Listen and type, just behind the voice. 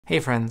Hey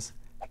friends,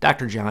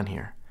 Dr. John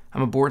here.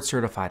 I'm a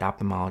board-certified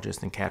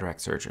ophthalmologist and cataract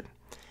surgeon.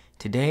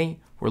 Today,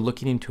 we're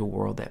looking into a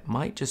world that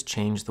might just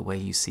change the way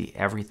you see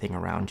everything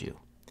around you.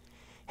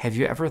 Have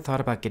you ever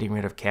thought about getting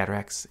rid of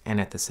cataracts and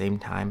at the same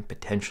time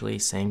potentially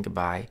saying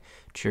goodbye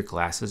to your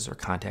glasses or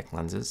contact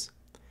lenses?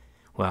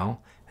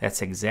 Well,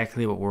 that's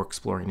exactly what we're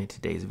exploring in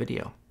today's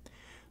video.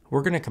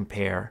 We're going to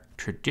compare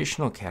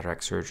traditional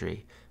cataract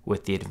surgery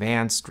with the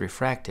advanced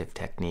refractive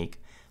technique,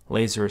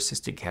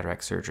 laser-assisted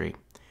cataract surgery,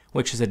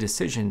 which is a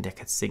decision that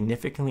could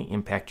significantly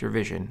impact your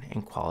vision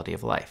and quality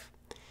of life.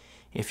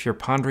 If you're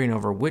pondering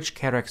over which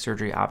cataract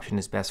surgery option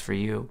is best for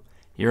you,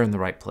 you're in the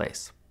right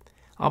place.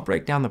 I'll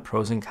break down the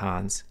pros and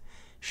cons,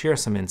 share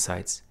some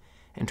insights,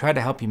 and try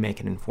to help you make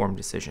an informed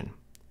decision.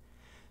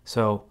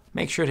 So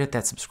make sure to hit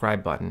that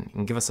subscribe button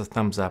and give us a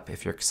thumbs up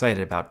if you're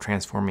excited about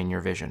transforming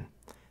your vision.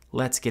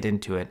 Let's get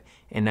into it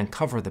and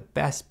uncover the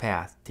best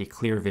path to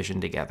clear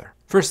vision together.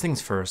 First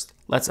things first,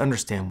 let's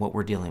understand what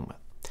we're dealing with.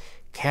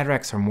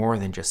 Cataracts are more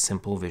than just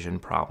simple vision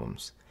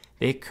problems.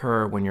 They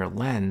occur when your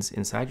lens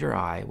inside your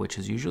eye, which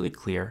is usually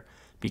clear,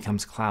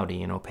 becomes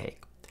cloudy and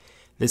opaque.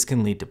 This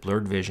can lead to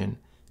blurred vision,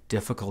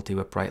 difficulty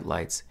with bright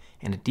lights,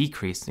 and a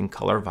decrease in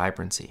color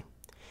vibrancy.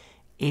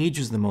 Age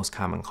is the most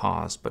common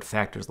cause, but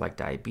factors like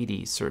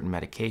diabetes, certain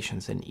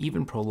medications, and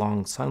even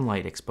prolonged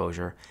sunlight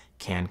exposure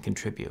can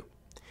contribute.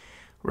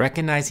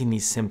 Recognizing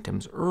these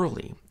symptoms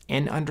early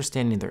and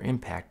understanding their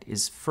impact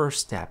is first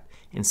step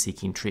in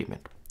seeking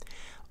treatment.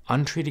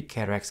 Untreated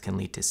cataracts can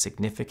lead to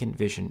significant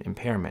vision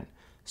impairment,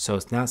 so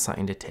it's not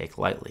something to take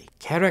lightly.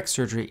 Cataract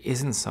surgery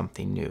isn't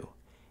something new.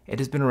 It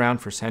has been around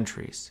for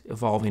centuries,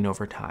 evolving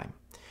over time.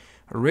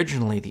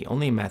 Originally, the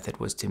only method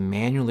was to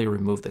manually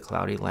remove the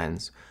cloudy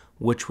lens,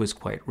 which was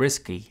quite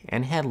risky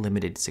and had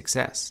limited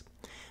success.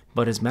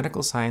 But as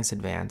medical science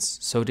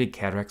advanced, so did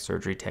cataract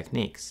surgery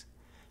techniques.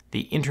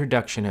 The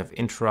introduction of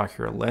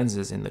intraocular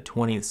lenses in the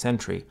 20th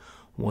century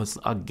was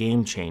a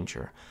game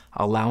changer,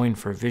 allowing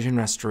for vision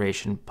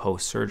restoration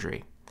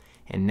post-surgery.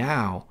 And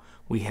now,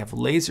 we have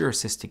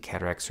laser-assisted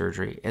cataract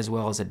surgery as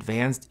well as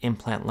advanced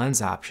implant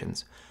lens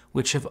options,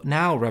 which have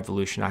now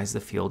revolutionized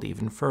the field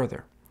even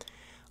further.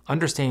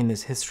 Understanding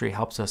this history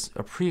helps us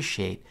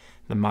appreciate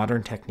the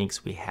modern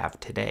techniques we have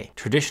today.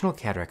 Traditional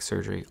cataract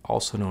surgery,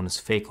 also known as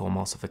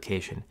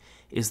phacoemulsification,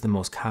 is the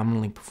most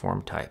commonly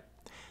performed type.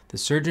 The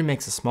surgeon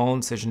makes a small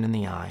incision in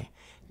the eye,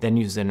 then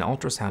uses an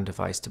ultrasound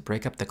device to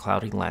break up the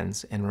cloudy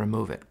lens and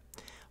remove it.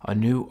 A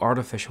new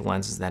artificial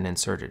lens is then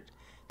inserted.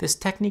 This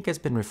technique has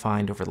been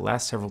refined over the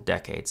last several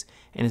decades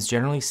and is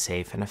generally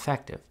safe and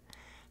effective.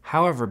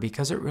 However,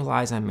 because it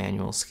relies on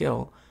manual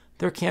skill,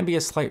 there can be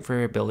a slight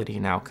variability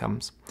in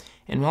outcomes,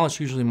 and while it's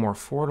usually more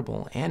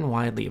affordable and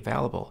widely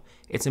available,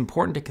 it's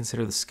important to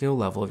consider the skill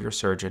level of your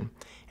surgeon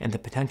and the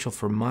potential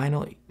for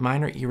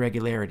minor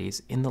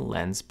irregularities in the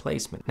lens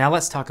placement. Now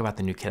let's talk about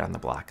the new kid on the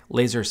block,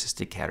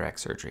 laser-assisted cataract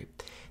surgery.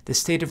 This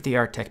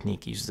state-of-the-art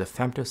technique uses a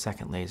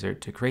femtosecond laser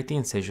to create the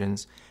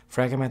incisions,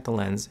 fragment the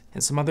lens,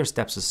 and some other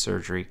steps of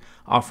surgery,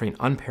 offering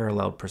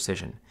unparalleled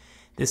precision.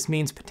 This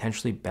means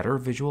potentially better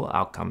visual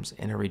outcomes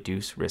and a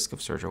reduced risk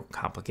of surgical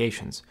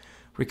complications.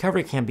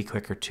 Recovery can be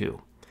quicker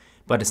too,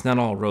 but it's not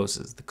all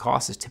roses. The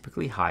cost is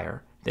typically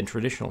higher than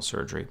traditional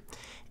surgery,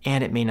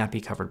 and it may not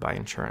be covered by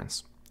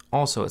insurance.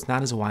 Also, it's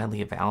not as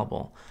widely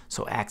available,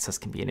 so access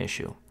can be an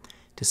issue.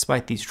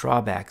 Despite these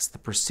drawbacks, the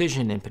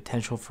precision and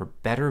potential for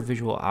better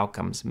visual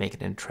outcomes make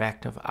it an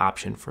attractive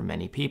option for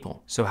many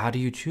people. So how do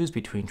you choose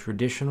between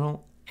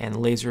traditional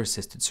and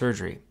laser-assisted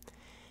surgery?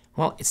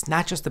 Well, it's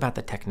not just about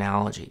the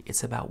technology,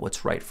 it's about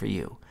what's right for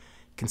you.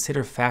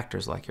 Consider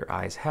factors like your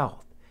eye's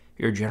health,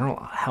 your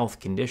general health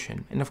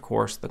condition, and of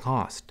course, the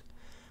cost.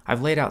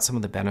 I've laid out some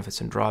of the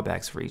benefits and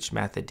drawbacks for each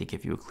method to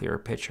give you a clearer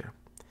picture.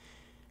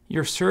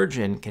 Your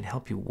surgeon can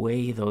help you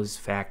weigh those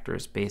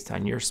factors based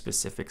on your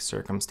specific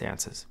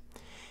circumstances.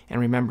 And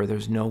remember,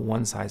 there's no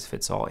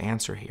one-size-fits-all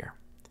answer here.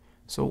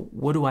 So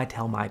what do I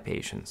tell my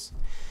patients?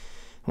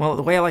 Well,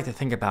 the way I like to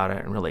think about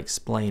it and really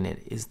explain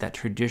it is that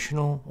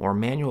traditional or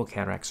manual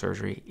cataract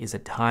surgery is a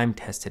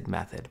time-tested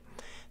method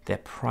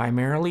that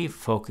primarily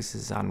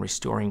focuses on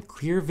restoring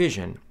clear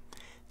vision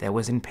that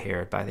was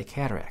impaired by the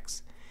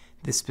cataracts.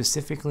 This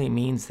specifically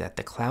means that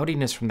the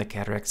cloudiness from the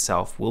cataract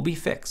itself will be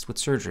fixed with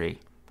surgery,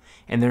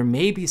 and there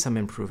may be some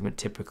improvement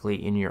typically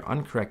in your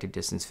uncorrected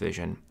distance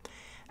vision.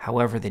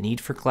 However, the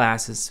need for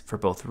glasses for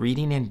both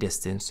reading and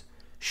distance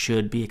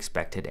should be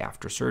expected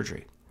after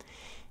surgery.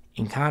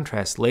 In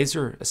contrast,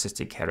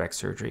 laser-assisted cataract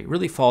surgery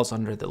really falls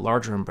under the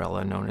larger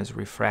umbrella known as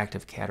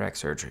refractive cataract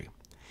surgery.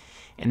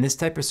 And this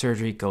type of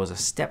surgery goes a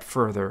step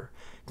further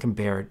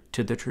compared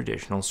to the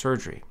traditional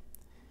surgery.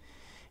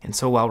 And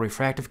so while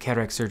refractive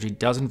cataract surgery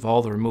does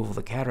involve the removal of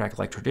the cataract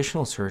like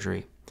traditional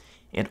surgery,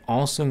 it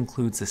also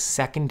includes the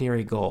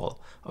secondary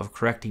goal of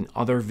correcting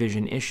other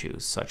vision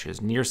issues such as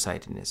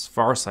nearsightedness,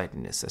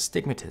 farsightedness,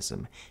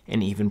 astigmatism,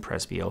 and even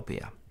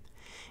presbyopia.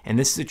 And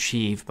this is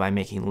achieved by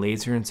making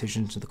laser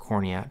incisions to the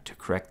cornea to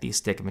correct the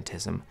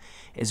astigmatism,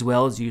 as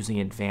well as using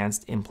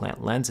advanced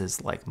implant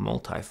lenses like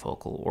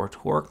multifocal or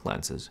toric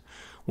lenses,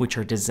 which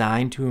are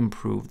designed to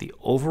improve the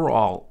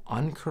overall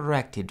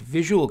uncorrected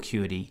visual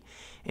acuity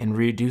and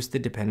reduce the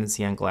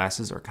dependency on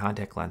glasses or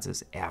contact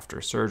lenses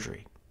after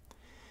surgery.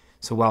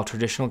 So while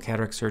traditional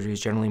cataract surgery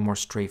is generally more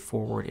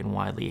straightforward and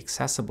widely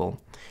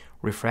accessible,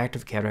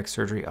 refractive cataract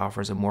surgery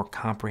offers a more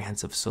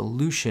comprehensive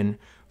solution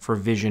for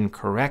vision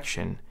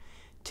correction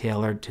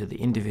tailored to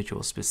the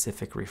individual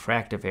specific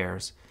refractive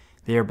errors,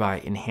 thereby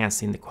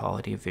enhancing the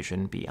quality of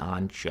vision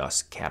beyond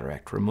just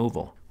cataract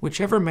removal.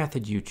 Whichever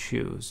method you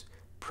choose,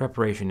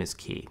 preparation is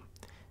key.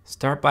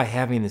 Start by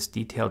having this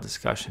detailed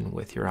discussion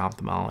with your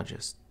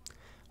ophthalmologist.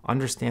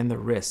 Understand the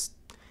risks,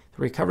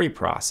 the recovery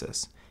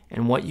process,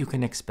 and what you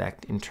can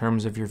expect in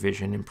terms of your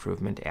vision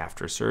improvement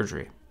after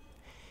surgery.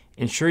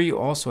 Ensure you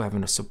also have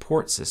a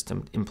support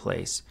system in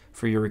place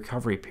for your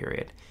recovery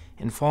period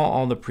and follow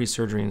all the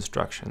pre-surgery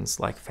instructions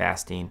like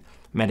fasting,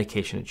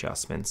 medication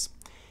adjustments,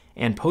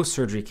 and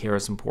post-surgery care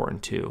is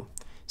important too.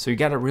 So you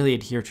got to really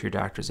adhere to your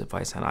doctor's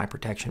advice on eye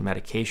protection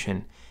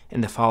medication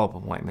and the follow-up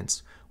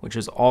appointments, which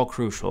is all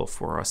crucial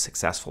for a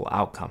successful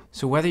outcome.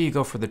 So whether you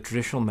go for the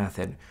traditional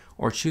method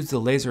or choose the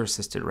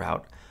laser-assisted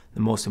route, the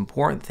most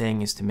important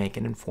thing is to make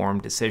an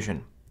informed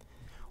decision.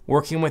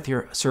 Working with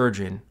your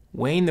surgeon,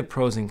 weighing the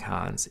pros and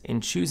cons,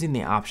 and choosing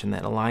the option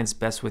that aligns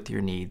best with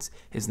your needs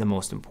is the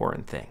most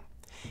important thing.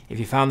 If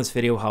you found this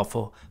video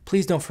helpful,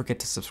 please don't forget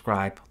to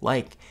subscribe,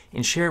 like,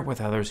 and share it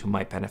with others who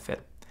might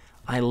benefit.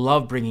 I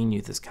love bringing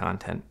you this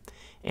content,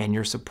 and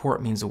your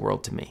support means the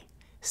world to me.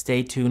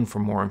 Stay tuned for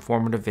more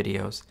informative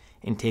videos,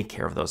 and take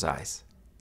care of those eyes.